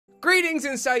Greetings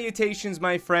and salutations,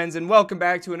 my friends, and welcome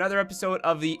back to another episode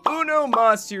of the Uno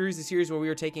Mas series, the series where we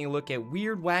are taking a look at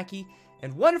weird, wacky,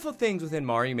 and wonderful things within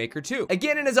Mario Maker 2.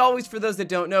 Again, and as always, for those that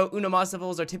don't know, Uno Mas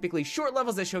levels are typically short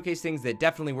levels that showcase things that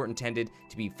definitely weren't intended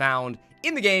to be found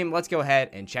in the game. Let's go ahead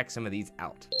and check some of these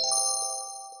out.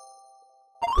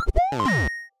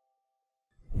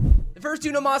 The first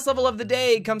Uno Mas level of the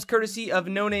day comes courtesy of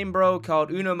No Name Bro,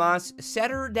 called Uno Mas Set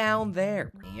Her Down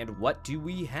There. And what do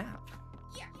we have?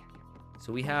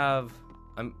 So we have,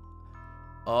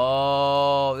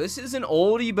 oh, this is an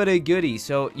oldie but a goodie.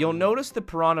 So you'll notice the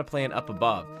piranha plant up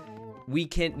above. We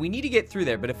need to get through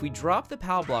there, but if we drop the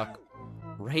POW block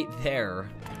right there,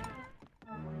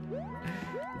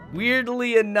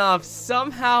 weirdly enough,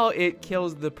 somehow it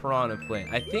kills the piranha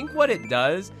plant. I think what it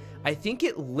does, I think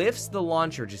it lifts the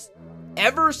launcher just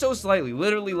ever so slightly,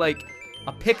 literally like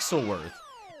a pixel worth.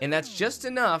 And that's just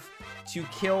enough to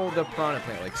kill the piranha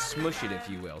plant, like smush it, if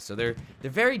you will. So they're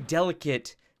very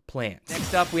delicate plants.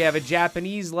 Next up, we have a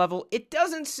Japanese level. It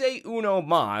doesn't say Uno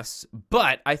Mas,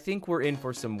 but I think we're in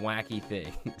for some wacky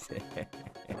things.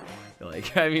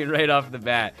 Like, I mean, right off the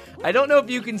bat. I don't know if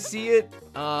you can see it,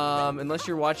 unless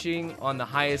you're watching on the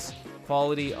highest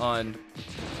quality on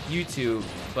YouTube.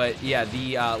 But yeah,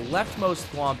 the leftmost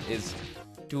thwomp is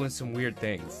doing some weird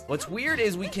things. What's weird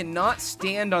is we cannot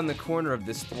stand on the corner of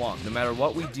this thwomp. No matter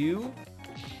what we do,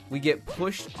 we get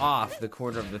pushed off the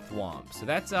corner of the thwomp. So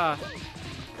that's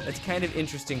kind of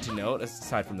interesting to note.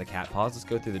 Aside from the cat paws, let's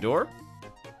go through the door.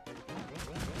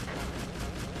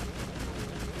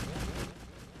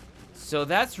 So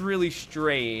that's really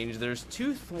strange. There's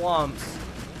two thwomps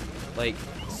like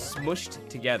smushed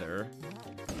together.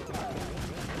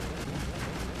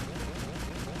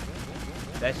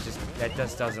 That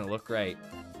just doesn't look right.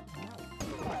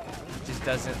 It just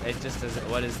doesn't,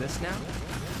 what is this now?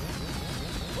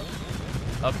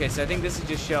 Okay, so I think this is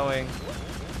just showing,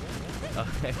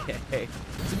 okay.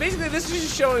 So basically this is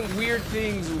just showing weird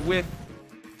things with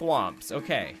thwomps,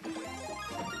 okay.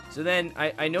 So then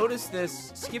I noticed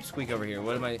this skip squeak over here.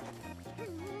 What am I?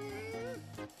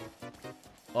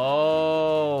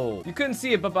 Oh, you couldn't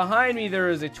see it, but behind me there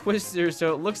is a twister,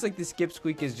 so it looks like the skip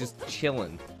squeak is just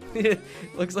chilling. It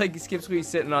looks like skip squeak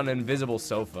sitting on an invisible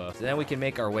sofa. So then we can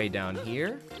make our way down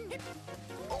here.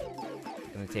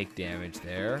 Gonna take damage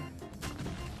there.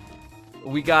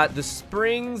 We got the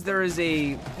springs. There is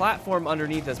a platform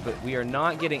underneath us, but we are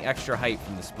not getting extra height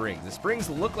from the springs. The springs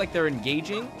look like they're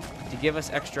engaging to give us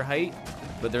extra height,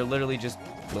 but they're literally just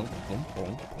boom, boom,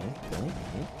 boom, boom, boom, boom.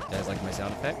 You guys like my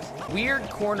sound effects? Weird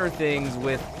corner things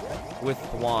with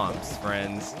thwomps,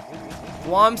 friends.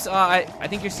 Thwomps, I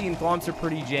think you're seeing thwomps are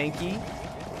pretty janky.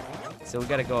 So we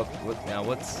gotta go up now.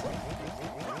 What's...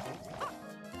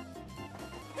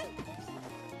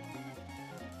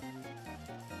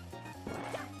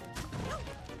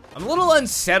 I'm a little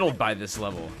unsettled by this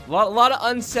level. A lot of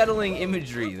unsettling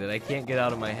imagery that I can't get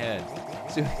out of my head.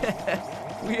 So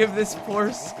we have this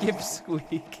poor skip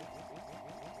squeak.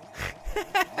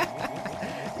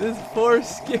 This poor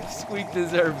skip squeak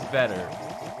deserves better.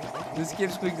 This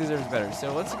skip squeak deserves better.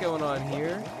 So what's going on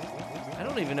here? I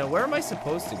don't even know. Where am I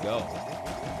supposed to go?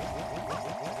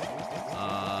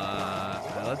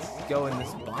 Let's go in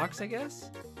this box, I guess.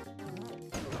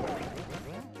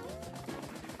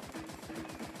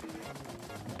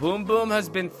 Boom Boom has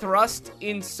been thrust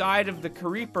inside of the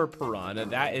Creeper Piranha.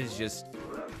 That is just,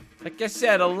 like I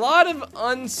said, a lot of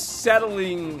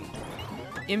unsettling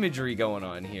imagery going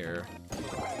on here.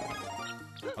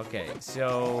 Okay,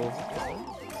 so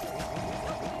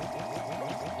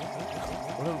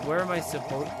where am I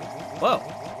supposed? Whoa!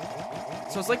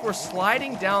 So it's like we're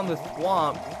sliding down the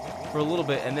thwomp for a little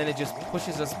bit, and then it just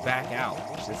pushes us back out.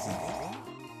 This is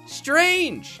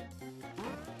strange.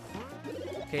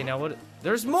 Okay, now what?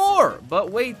 There's more!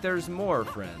 But wait, there's more,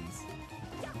 friends.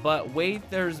 But wait,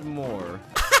 there's more.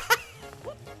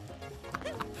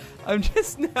 I'm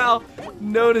just now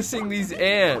noticing these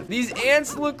ants. These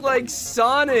ants look like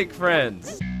Sonic,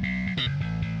 friends.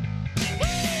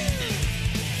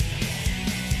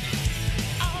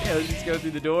 Yeah, let's just go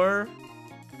through the door.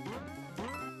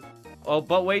 Oh,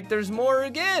 but wait, there's more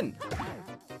again.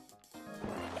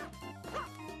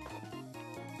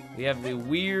 We have the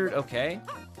weird, okay.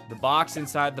 The box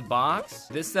inside the box.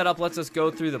 This setup lets us go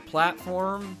through the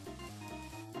platform.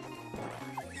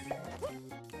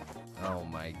 Oh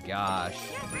my gosh.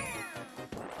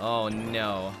 Oh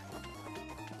no.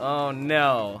 Oh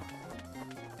no.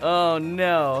 Oh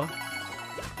no.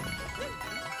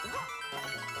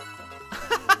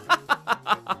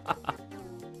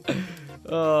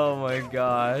 Oh my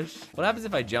gosh. What happens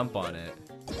if I jump on it?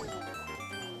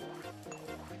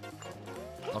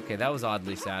 Okay, that was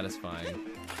oddly satisfying.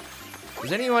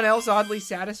 Was anyone else oddly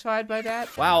satisfied by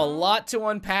that? Wow, a lot to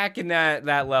unpack in that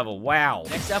level. Wow.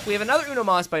 Next up, we have another Uno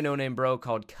Mas by No Name Bro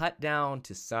called Cut Down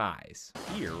to Size.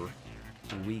 Here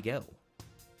we go.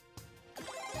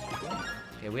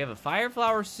 Okay, we have a Fire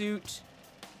Flower suit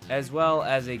as well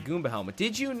as a Goomba helmet.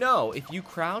 Did you know if you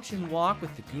crouch and walk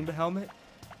with the Goomba helmet,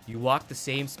 you walk the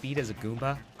same speed as a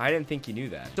Goomba? I didn't think you knew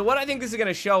that. So what I think this is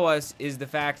gonna show us is the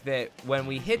fact that when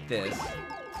we hit this,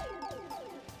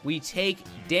 we take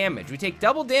damage. We take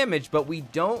double damage, but we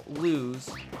don't lose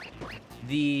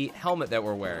the helmet that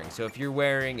we're wearing. So if you're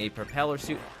wearing a propeller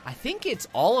suit, I think it's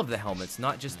all of the helmets,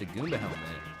 not just the Goomba helmet.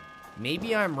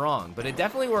 Maybe I'm wrong, but it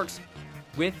definitely works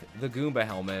with the Goomba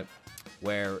helmet,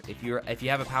 where if you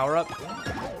have a power-up,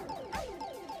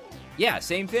 yeah,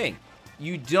 same thing.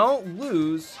 You don't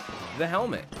lose the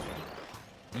helmet.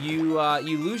 You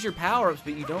lose your power-ups,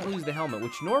 but you don't lose the helmet,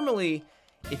 which normally,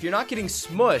 if you're not getting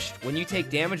smushed, when you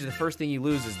take damage, the first thing you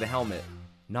lose is the helmet,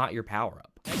 not your power-up.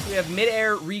 Next, we have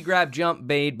Mid-Air Regrab Jump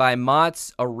made by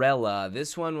Mozzarella.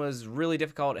 This one was really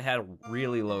difficult. It had a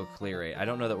really low clear rate. I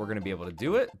don't know that we're going to be able to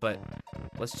do it, but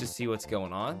let's just see what's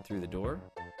going on through the door.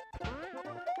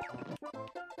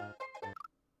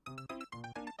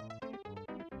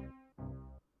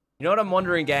 You know what I'm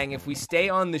wondering, gang? If we stay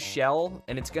on the shell,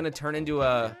 and it's going to turn into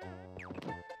a...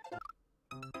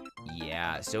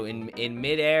 Yeah, so in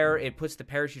midair, it puts the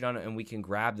parachute on it, and we can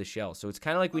grab the shell. So it's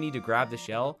kind of like we need to grab the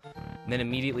shell, and then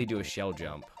immediately do a shell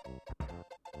jump.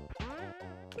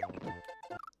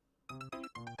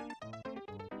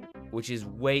 Which is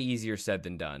way easier said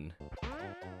than done.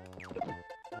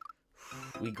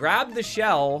 We grab the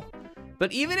shell,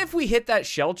 but even if we hit that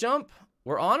shell jump,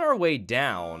 we're on our way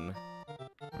down.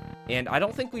 And I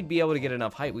don't think we'd be able to get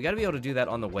enough height. We gotta be able to do that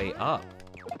on the way up.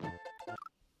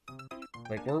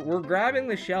 Like, we're grabbing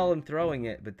the shell and throwing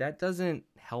it, but that doesn't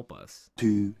help us.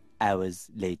 2 hours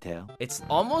later. It's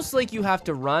almost like you have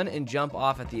to run and jump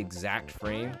off at the exact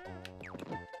frame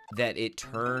that it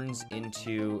turns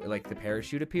into, like, the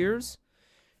parachute appears.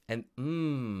 And,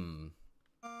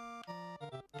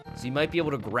 So you might be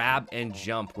able to grab and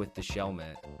jump with the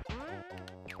shellmet.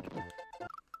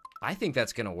 I think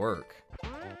that's gonna work.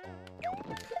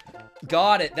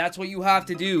 Got it. That's what you have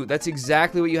to do. That's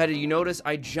exactly what you had to do. You notice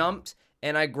I jumped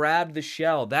and I grabbed the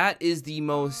shell. That is the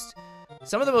most...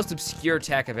 some of the most obscure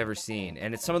tech I've ever seen.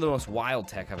 And it's some of the most wild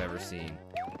tech I've ever seen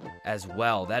as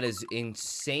well. That is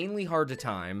insanely hard to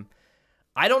time.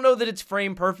 I don't know that it's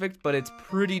frame perfect, but it's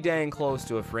pretty dang close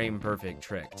to a frame perfect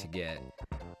trick to get.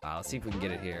 Let's see if we can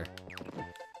get it here.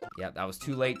 Yep, that was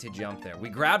too late to jump there. We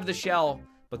grabbed the shell,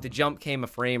 but the jump came a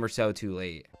frame or so too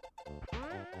late.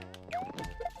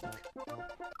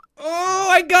 Oh,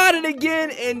 I got it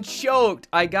again and choked.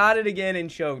 I got it again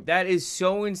and choked. That is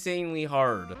so insanely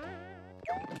hard.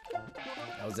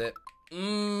 That was it.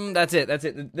 That's it. That's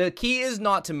it. The key is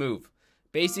not to move.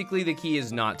 Basically, the key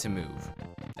is not to move.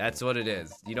 That's what it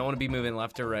is. You don't want to be moving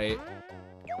left or right.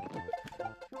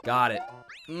 Got it.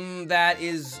 That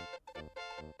is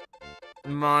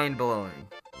mind-blowing.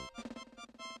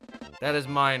 That is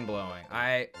mind-blowing.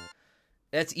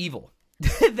 That's evil.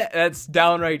 That's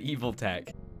downright evil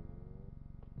tech.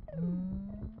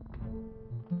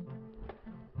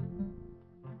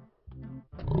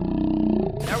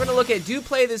 Now we're gonna look at Do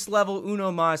Play This Level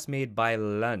Uno Mas made by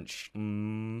Lunch.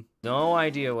 No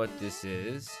idea what this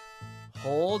is.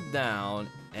 Hold down,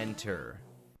 enter.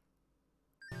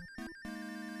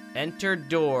 Enter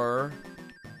door.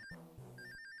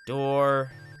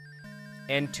 Door.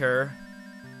 Enter.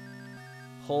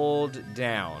 Hold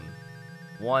down.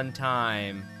 One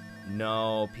time.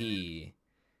 No P.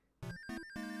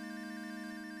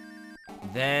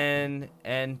 Then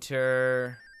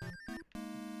enter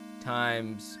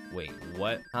times, wait,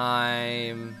 what?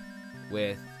 Time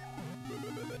with,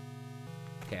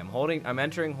 okay, I'm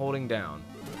entering holding down.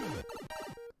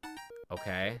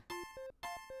 Okay.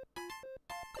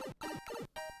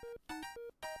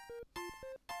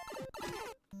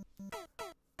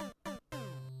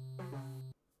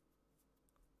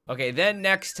 Okay, then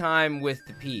next time with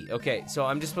the P. Okay, so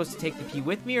I'm just supposed to take the P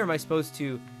with me, or am I supposed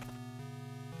to...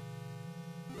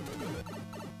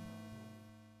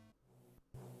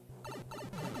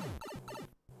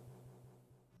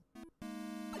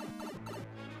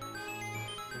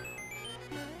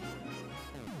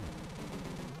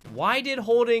 Why did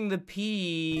holding the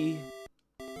P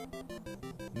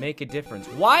make a difference?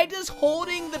 Why does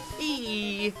holding the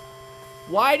P...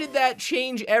 Why did that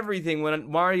change everything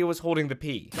when Mario was holding the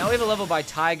P? Now we have a level by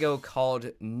Tygo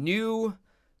called New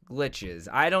Glitches.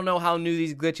 I don't know how new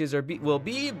these glitches will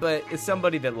be, but it's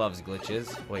somebody that loves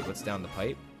glitches. Wait, what's down the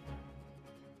pipe?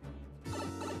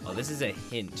 Oh, this is a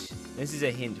hint. This is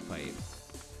a hint pipe.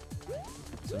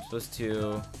 So I'm supposed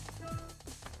to...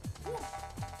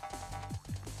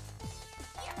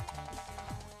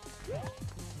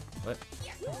 What?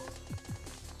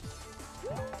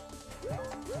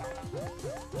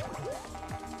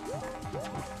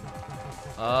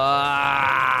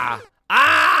 Ah!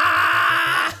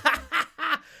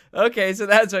 Okay, so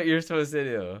that's what you're supposed to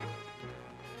do.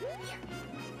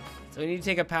 So we need to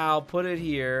take a POW, put it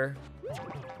here.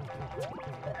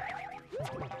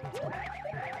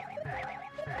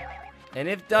 And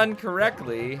if done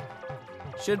correctly,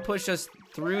 should push us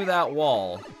through that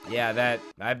wall. Yeah, that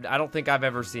I don't think I've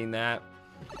ever seen that.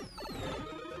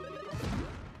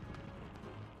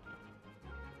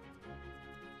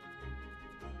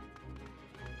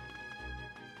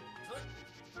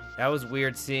 That was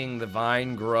weird seeing the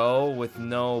vine grow with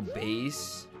no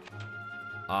base.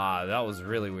 Ah, that was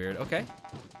really weird. Okay.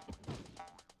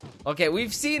 Okay,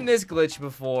 we've seen this glitch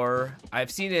before. I've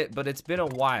seen it, but it's been a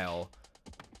while.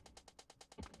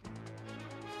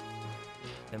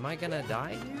 Am I gonna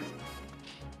die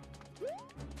here?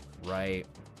 Right.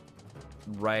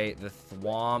 Right, the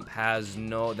Thwomp has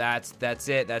no... That's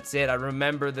it, that's it. I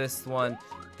remember this one.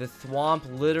 The Thwomp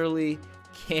literally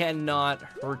cannot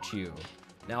hurt you.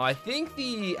 Now, I think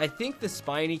the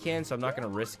Spiny can, so I'm not gonna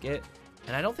risk it.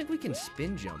 And I don't think we can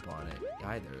spin jump on it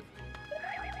either.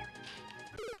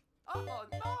 Oh,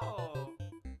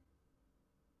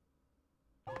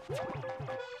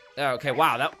 no! Okay,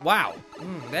 wow,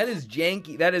 that is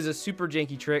janky. That is a super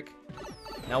janky trick.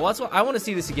 Now, what I want to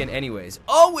see this again anyways.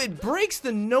 Oh, it breaks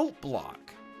the note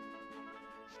block.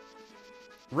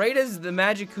 Right as the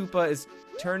Magic Koopa is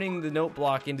turning the note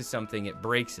block into something, it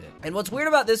breaks it. And what's weird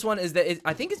about this one is that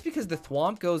I think it's because the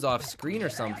Thwomp goes off screen or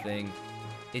something.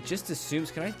 It just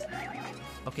assumes, can I?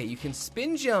 Okay, you can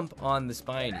spin jump on the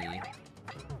Spiny.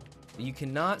 You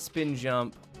cannot spin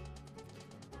jump.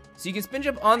 So you can spin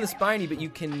jump on the Spiny, but you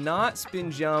cannot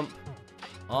spin jump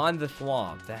on the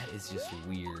Thwomp. That is just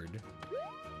weird.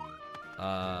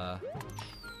 Oh,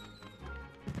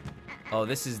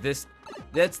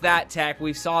 that's that tech.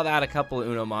 We saw that a couple of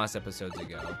Uno Mas episodes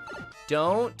ago.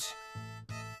 Don't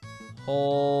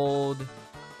hold,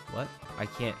 what? I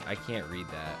can't read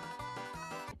that.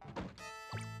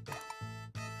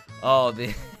 Oh,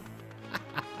 the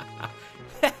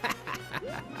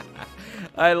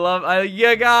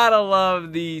you gotta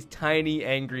love the tiny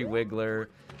angry wiggler.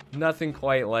 Nothing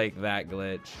quite like that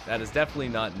glitch. That is definitely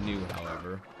not new,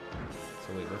 however.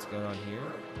 So wait, what's going on here?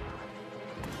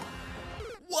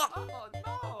 What? Oh,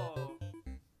 no.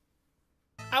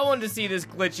 I wanted to see this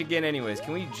glitch again anyways.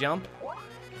 Can we jump?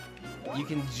 You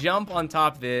can jump on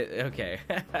top of it. Okay.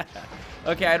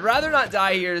 Okay, I'd rather not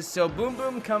die here. So Boom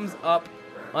Boom comes up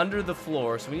under the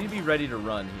floor. So we need to be ready to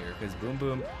run here because Boom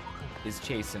Boom is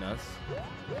chasing us.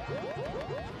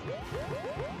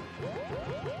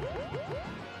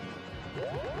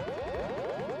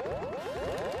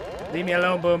 Leave me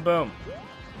alone, Boom Boom.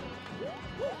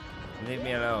 Leave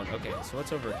me alone. Okay, so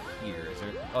what's over here? Is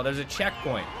there... Oh, there's a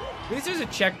checkpoint. At least there's a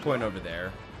checkpoint over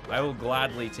there. I will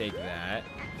gladly take that.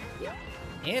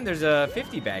 And there's a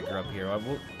 50 bagger up here.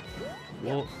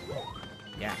 We'll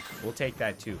take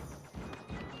that too.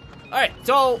 All right,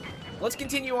 so let's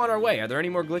continue on our way. Are there any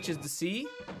more glitches to see?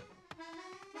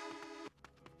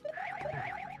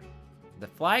 The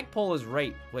flagpole is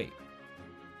right. Wait.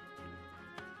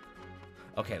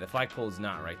 Okay, the flagpole is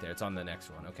not right there. It's on the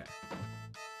next one. Okay.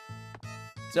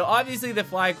 So obviously the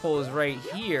flagpole is right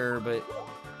here, but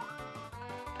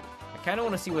I kind of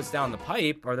want to see what's down the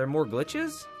pipe. Are there more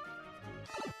glitches?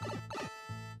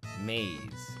 Maze.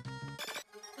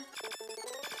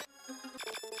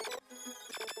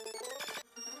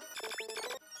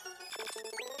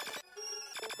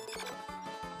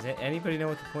 Does anybody know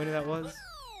what the point of that was?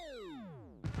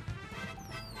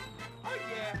 Oh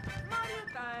yeah, Mario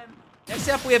time! Next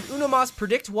up, we have Uno Mas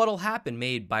Predict What'll Happen,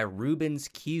 made by Rubens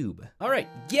Cube. All right,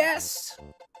 guess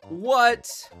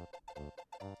what'll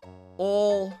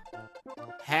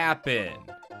happen?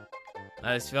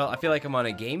 I feel like I'm on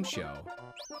a game show.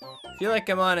 I feel like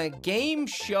I'm on a game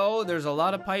show. There's a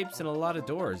lot of pipes and a lot of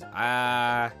doors.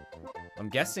 I'm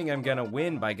guessing I'm gonna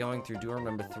win by going through door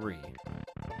number 3.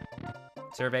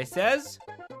 Survey says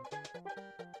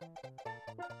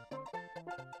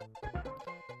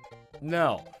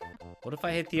no. What if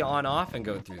I hit the on-off and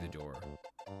go through the door?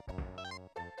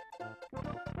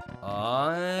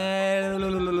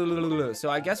 So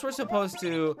I guess we're supposed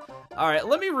to... All right,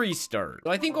 let me restart.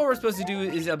 So I think what we're supposed to do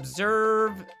is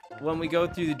observe when we go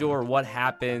through the door what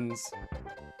happens.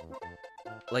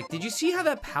 Like, did you see how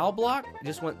that POW block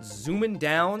just went zooming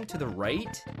down to the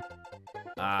right?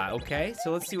 Okay,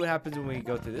 so let's see what happens when we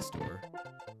go through this door.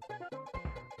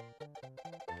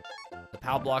 The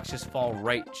POW blocks just fall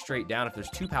right straight down if there's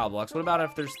 2 POW blocks. What about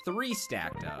if there's 3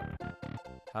 stacked up?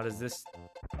 How does this...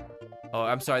 Oh,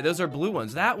 I'm sorry, those are blue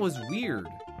ones. That was weird.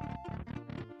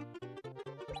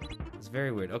 It's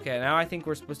very weird. Okay, now I think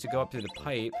we're supposed to go up through the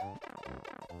pipe.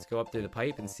 Let's go up through the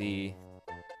pipe and see...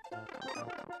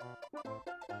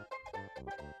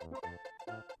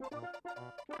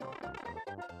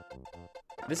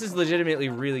 This is legitimately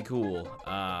really cool.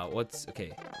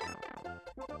 Okay.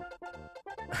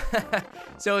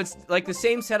 So it's like the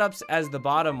same setups as the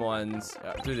bottom ones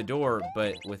through the door,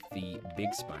 but with the big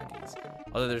spinies.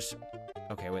 Although there's...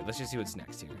 Okay, wait, let's just see what's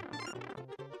next here.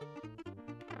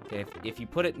 Okay, if you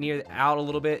put it out a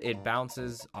little bit, it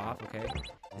bounces off, okay.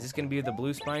 Is this gonna be the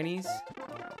blue spinies?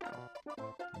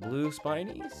 Blue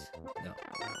spinies? No.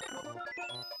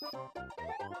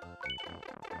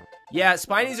 Yeah,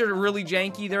 spinies are really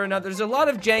janky. There's a lot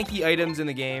of janky items in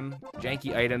the game.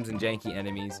 Janky items and janky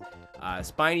enemies.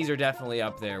 Spinies are definitely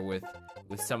up there with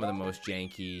some of the most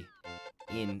janky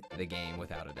in the game,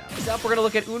 without a doubt. Next up, we're gonna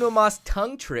look at Uno Mas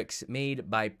tongue tricks made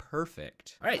by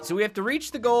Perfect. All right, so we have to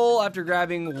reach the goal after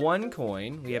grabbing 1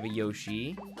 coin. We have a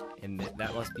Yoshi, and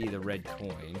that must be the red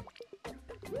coin.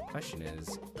 The question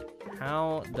is,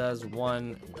 how does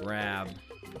one grab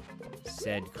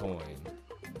said coin?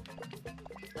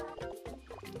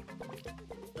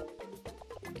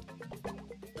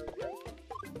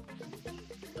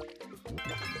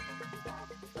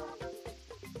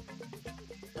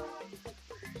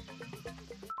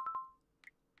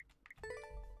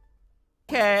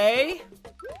 Okay.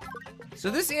 So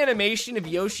this animation of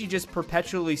Yoshi just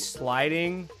perpetually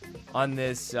sliding on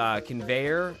this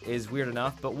conveyor is weird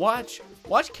enough, but watch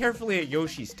carefully at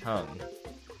Yoshi's tongue.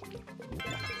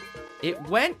 It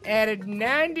went at a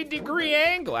 90-degree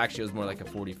angle. Actually, it was more like a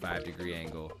 45-degree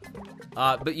angle.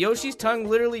 But Yoshi's tongue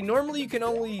literally, normally you can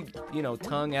only,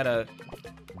 tongue at a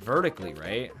vertically,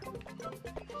 right?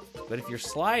 But if you're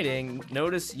sliding,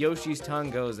 notice Yoshi's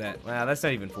tongue goes at, wow, that's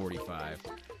not even 45.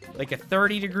 Like a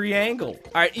 30-degree angle.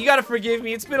 All right, you gotta forgive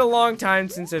me. It's been a long time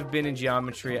since I've been in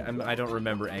geometry. I don't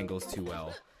remember angles too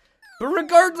well. But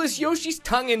regardless, Yoshi's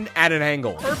tongue at an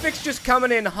angle. Perfect's just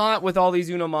coming in hot with all these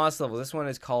Uno Mas levels. This one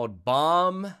is called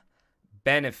Bomb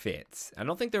Benefits. I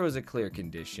don't think there was a clear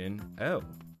condition.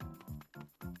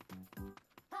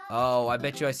 Oh, I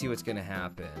bet you I see what's gonna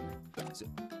happen. So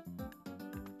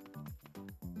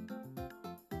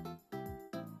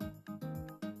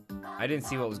I didn't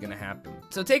see what was gonna happen.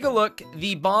 So take a look.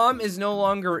 The bomb is no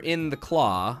longer in the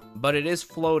claw, but it is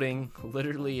floating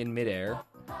literally in midair.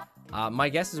 My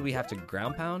guess is we have to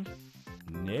ground pound?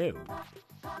 No.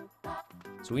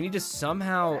 So we need to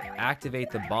somehow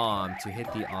activate the bomb to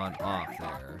hit the on-off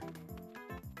there.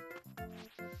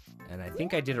 And I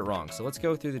think I did it wrong. So let's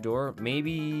go through the door.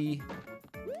 Maybe...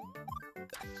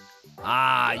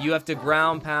 you have to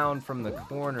ground pound from the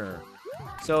corner.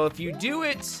 So if you do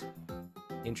it...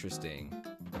 Interesting.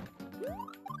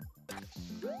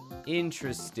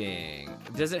 Interesting.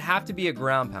 Does it have to be a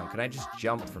ground pound? Can I just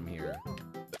jump from here?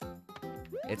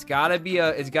 It's gotta be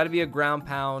a ground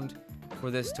pound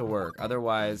for this to work.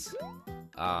 Otherwise,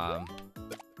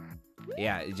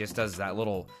 yeah, it just does that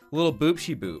little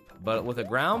boop-she boop. But with a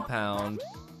ground pound,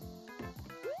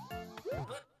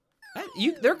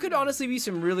 there could honestly be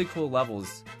some really cool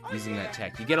levels using that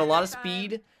tech. You get a lot of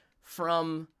speed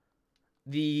from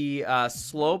the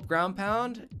slope ground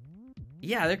pound.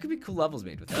 Yeah, there could be cool levels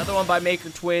made with it. Another one by Maker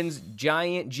Twins,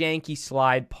 Giant Janky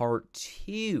Slide Part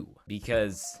 2.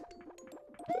 Because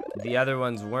the other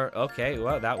ones weren't. Okay,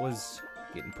 well, that was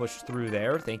getting pushed through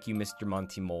there. Thank you, Mr.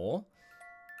 Monty Mole.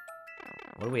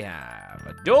 What do we have?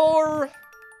 A door.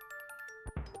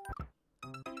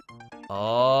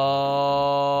 Oh,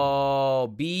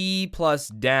 B plus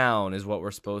down is what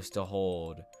we're supposed to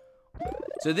hold.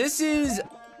 So this is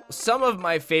some of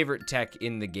my favorite tech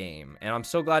in the game, and I'm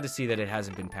so glad to see that it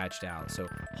hasn't been patched out. So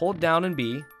hold down and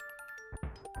B.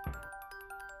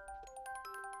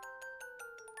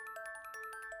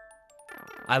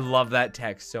 I love that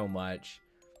tech so much.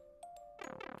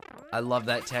 I love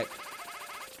that tech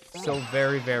so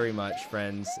very, very much,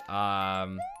 friends. I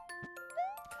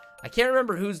can't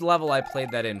remember whose level I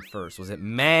played that in first. Was it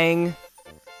Mang?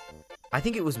 I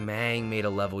think it was Mang made a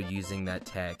level using that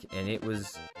tech, and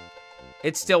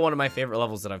it's still one of my favorite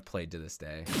levels that I've played to this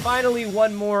day. Finally,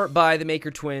 one more by the Maker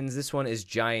Twins. This one is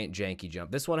Giant Janky Jump.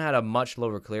 This one had a much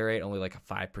lower clear rate, only like a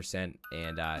 5%,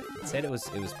 and it said it was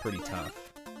pretty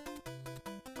tough.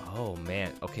 Oh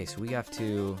man, okay, so we have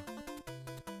to...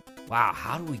 Wow,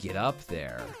 how do we get up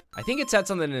there? I think it said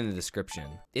something in the description.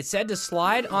 It said to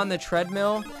slide on the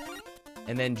treadmill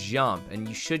and then jump, and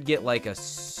you should get like a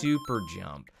super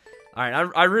jump. All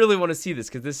right, I really want to see this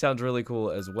because this sounds really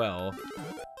cool as well.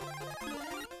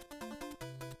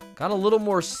 Got a little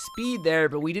more speed there,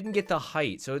 but we didn't get the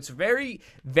height. So it's very,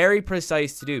 very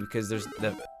precise to do because there's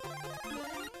the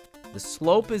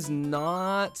slope is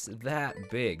not that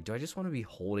big. Do I just want to be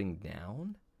holding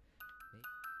down?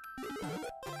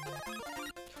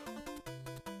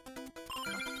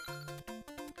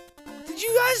 Did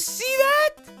you guys see that?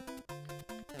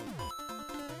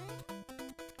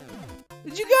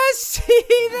 Did you guys see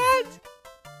that?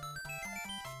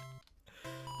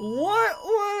 What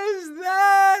was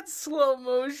that? Slow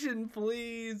motion,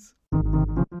 please.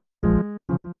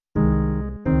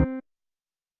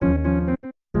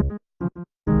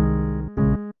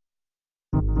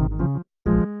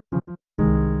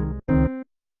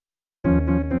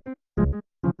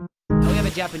 We have a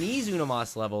Japanese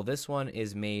Unomoss level. This one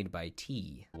is made by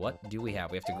T. What do we have?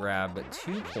 We have to grab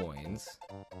 2 coins.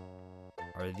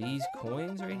 Are these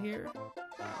coins right here?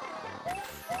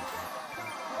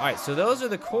 Alright, so those are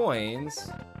the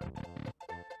coins.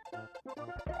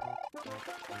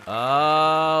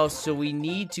 Oh, so we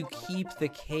need to keep the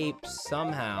cape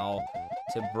somehow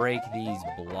to break these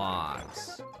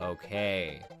blocks.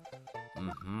 Okay.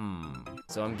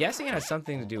 So I'm guessing it has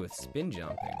something to do with spin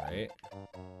jumping, right?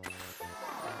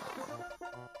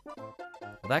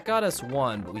 Well, that got us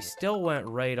 1, but we still went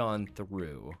right on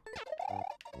through.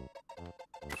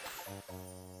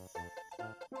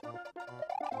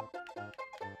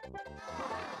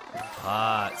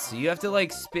 So you have to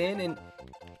like spin and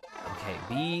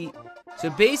okay, so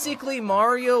basically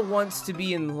Mario wants to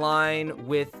be in line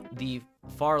with the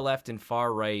far left and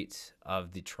far right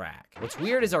of the track. What's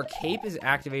weird is our cape is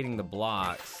activating the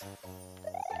blocks.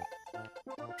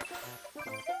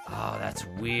 Oh, that's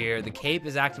weird. The cape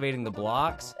is activating the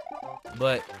blocks,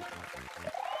 but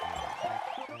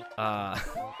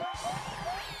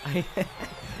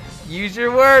use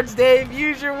your words, Dave.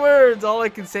 Use your words. All I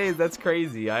can say is that's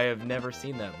crazy. I have never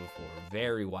seen that before.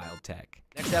 Very wild tech.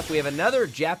 Next up, we have another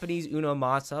Japanese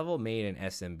Unomoss level made in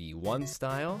SMB1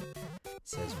 style. It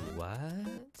says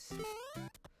what?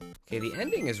 Okay, the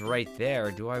ending is right there.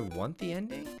 Do I want the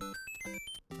ending?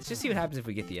 Let's just see what happens if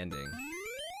we get the ending.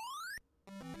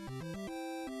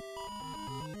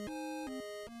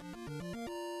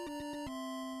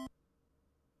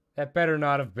 That better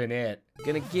not have been it.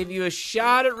 Gonna give you a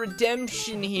shot at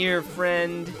redemption here,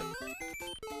 friend.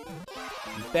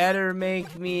 You better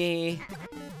make me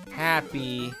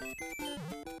happy.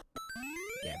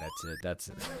 Yeah, that's it. That's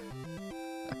it.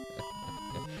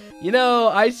 You know,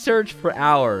 I searched for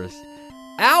hours.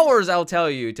 Hours, I'll tell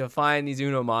you, to find these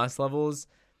Unomoss levels.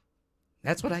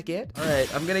 That's what I get. All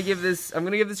right, I'm gonna give this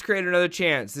creator another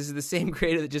chance. This is the same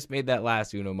creator that just made that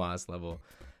last Unomoss level.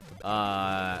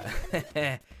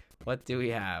 What do we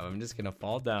have? I'm just gonna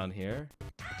fall down here.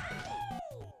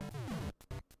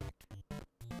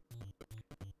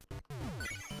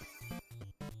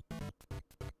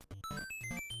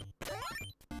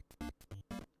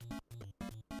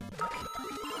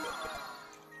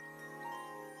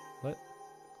 What?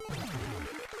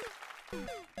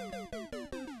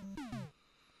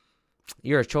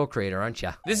 You're a troll creator, aren't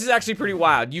ya? This is actually pretty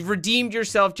wild. You've redeemed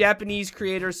yourself, Japanese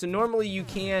creator. So normally you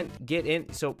can't get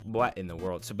in. So what in the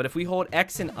world? So, but if we hold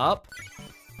X and up,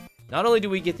 not only do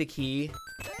we get the key,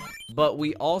 but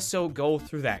we also go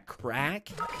through that crack.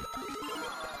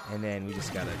 And then we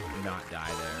just gotta not die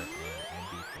there and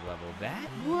beat the level. That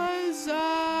was,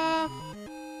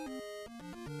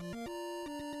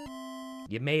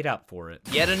 you made up for it.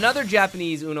 Yet another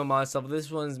Japanese Unomoss level. This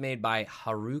one's made by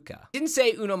Haruka. Didn't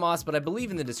say Unomoss, but I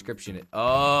believe in the description it.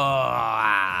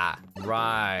 Oh,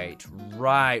 right.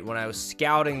 When I was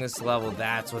scouting this level,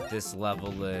 that's what this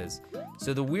level is.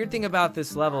 So the weird thing about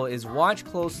this level is watch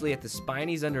closely at the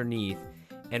spinies underneath,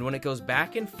 and when it goes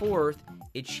back and forth,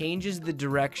 it changes the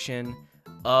direction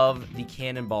of the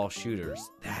cannonball shooters.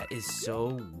 That is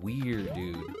so weird,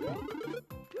 dude.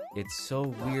 It's so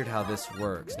weird how this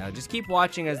works. Now, just keep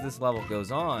watching as this level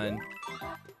goes on.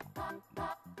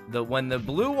 When the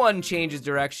blue one changes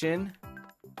direction,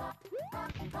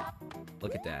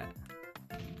 look at that.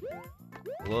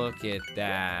 Look at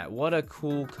that. What a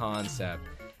cool concept.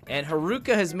 And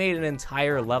Haruka has made an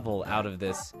entire level out of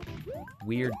this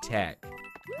weird tech,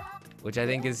 which I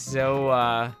think is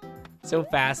so, so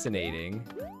fascinating.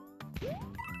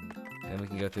 And we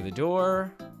can go through the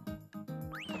door.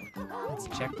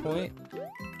 Checkpoint.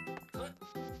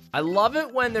 I love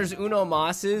it when there's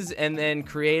Unomosses and then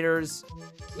creators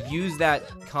use that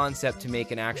concept to make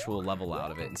an actual level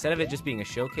out of it. Instead of it just being a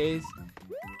showcase,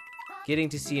 getting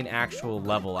to see an actual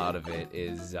level out of it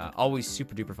is always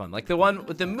super duper fun. Like the one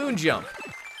with the moon jump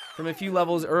from a few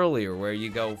levels earlier where you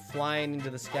go flying into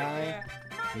the sky.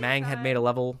 Mang had made a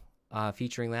level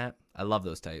featuring that. I love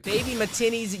those types. Baby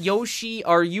Matini's Yoshi,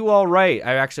 are you all right?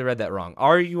 I actually read that wrong.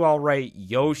 Are you all right?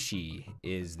 Yoshi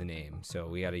is the name. So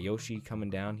we got a Yoshi coming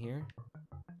down here.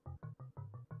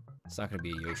 It's not gonna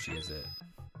be a Yoshi, is it?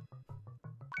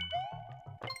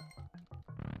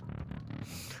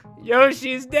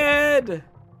 Yoshi's dead!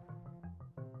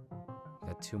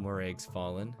 Got 2 more eggs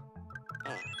falling.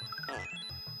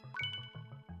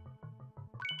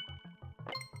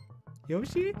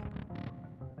 Yoshi?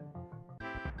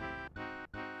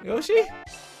 Yoshi?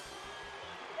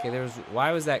 Okay,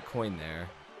 why was that coin there?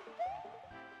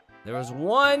 There was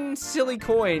 1 silly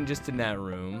coin just in that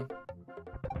room.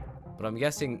 But I'm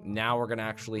guessing now we're gonna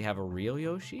actually have a real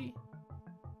Yoshi?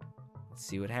 Let's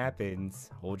see what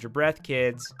happens. Hold your breath,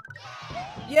 kids.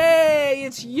 Yay,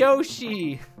 it's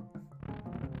Yoshi!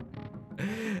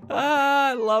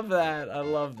 I love that. I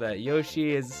love that.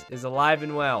 Yoshi is alive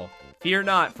and well. Fear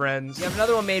not, friends. We have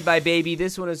another one made by Baby.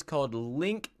 This one is called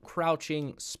Link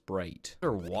Crouching Sprite.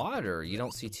 Underwater. You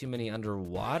don't see too many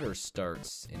underwater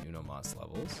starts in Uno Mas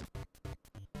levels.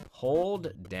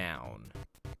 Hold down.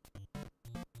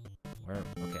 Where?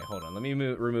 Okay, hold on. Let me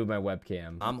remove my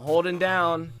webcam. I'm holding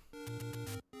down.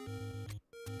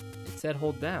 It said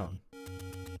hold down.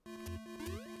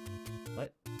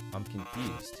 What? I'm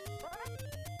confused.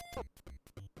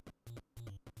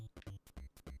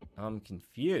 I'm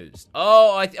confused.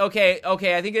 Oh, okay.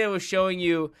 I think it was showing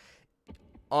you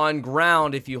on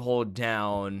ground if you hold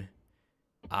down.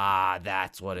 Ah,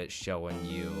 that's what it's showing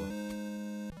you.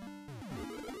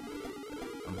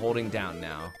 I'm holding down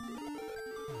now.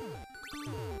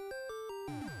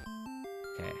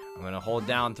 Okay, I'm gonna hold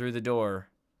down through the door.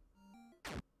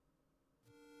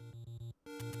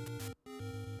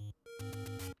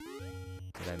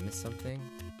 Did I miss something?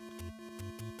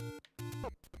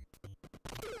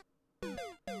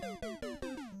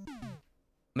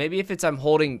 Maybe if it's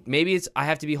maybe it's I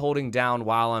have to be holding down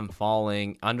while I'm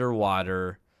falling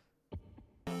underwater.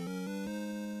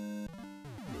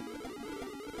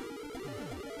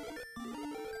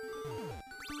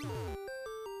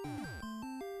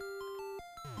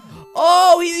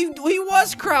 Oh, he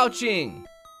was crouching.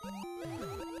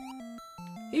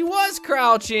 He was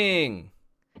crouching.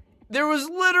 There was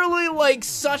literally like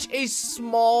such a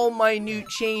small, minute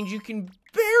change. You can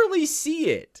barely see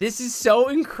it. This is so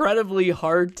incredibly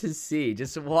hard to see.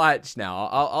 Just watch now.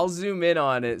 I'll zoom in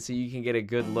on it so you can get a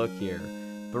good look here.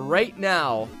 But right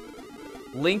now,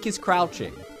 Link is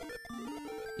crouching.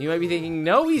 You might be thinking,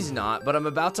 no, he's not, but I'm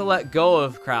about to let go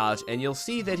of crouch, and you'll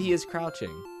see that he is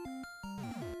crouching.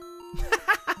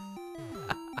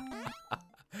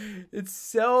 It's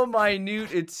so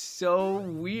minute. It's so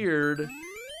weird.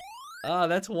 Oh,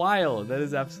 that's wild. That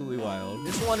is absolutely wild.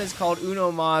 This one is called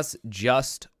Uno Mas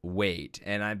Just Wait.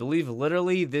 And I believe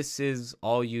literally this is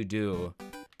all you do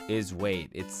is wait.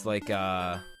 It's like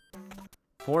a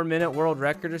 4-minute world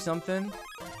record or something.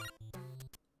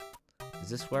 Is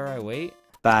this where I wait?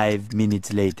 5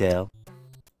 minutes later.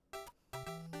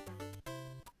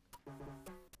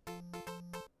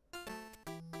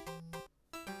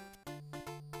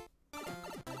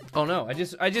 Oh no,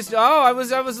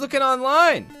 I was looking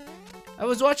online. I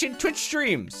was watching Twitch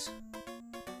streams.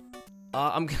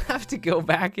 I'm gonna have to go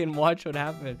back and watch what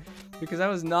happened because I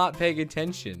was not paying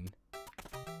attention.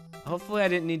 Hopefully I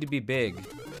didn't need to be big.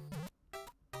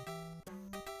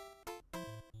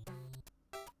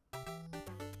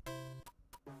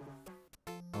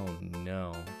 Oh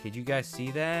no. Could you guys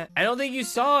see that? I don't think you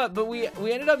saw it, but we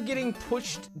ended up getting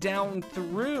pushed down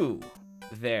through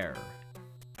there.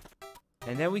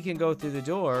 And then we can go through the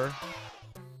door.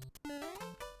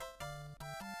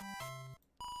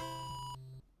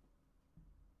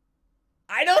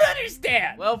 I don't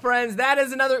understand. Well, friends, that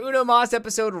is another Uno Mas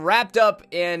episode wrapped up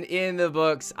and in the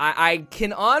books. I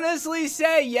can honestly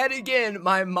say, yet again,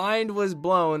 my mind was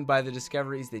blown by the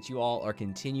discoveries that you all are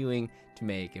continuing to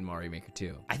make in Mario Maker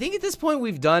 2. I think at this point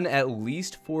we've done at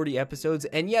least 40 episodes,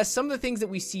 and yes, some of the things that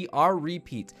we see are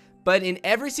repeats, but in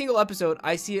every single episode,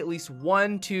 I see at least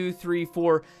 1, 2, 3,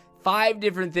 4, 5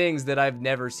 different things that I've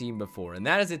never seen before. And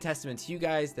that is a testament to you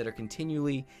guys that are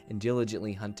continually and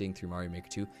diligently hunting through Mario Maker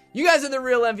 2. You guys are the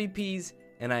real MVPs,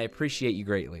 and I appreciate you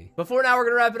greatly. Before now, we're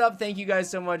going to wrap it up. Thank you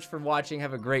guys so much for watching.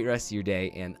 Have a great rest of your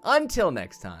day. And until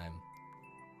next time,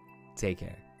 take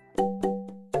care.